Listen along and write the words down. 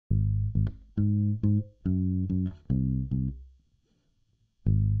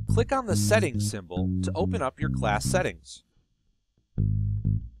Click on the Settings symbol to open up your class settings.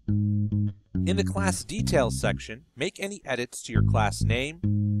 In the Class Details section, make any edits to your class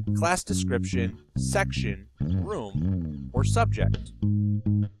name, class description, section, room, or subject.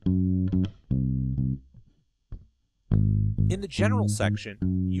 In the General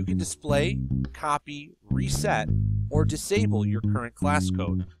section, you can display, copy, reset, or disable your current class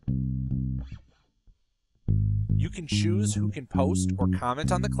code. You can choose who can post or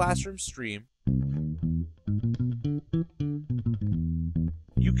comment on the classroom stream.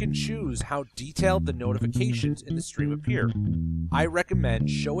 You can choose how detailed the notifications in the stream appear. I recommend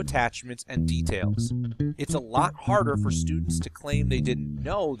Show Attachments and Details. It's a lot harder for students to claim they didn't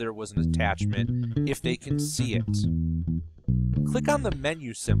know there was an attachment if they can see it. Click on the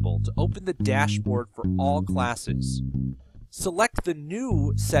menu symbol to open the dashboard for all classes. Select the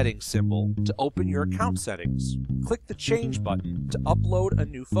New Settings symbol to open your account settings. Click the Change button to upload a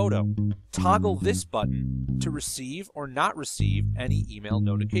new photo. Toggle this button to receive or not receive any email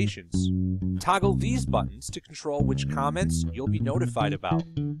notifications. Toggle these buttons to control which comments you'll be notified about.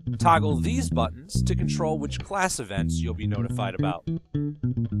 Toggle these buttons to control which class events you'll be notified about.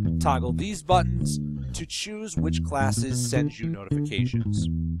 Toggle these buttons to choose which classes send you notifications.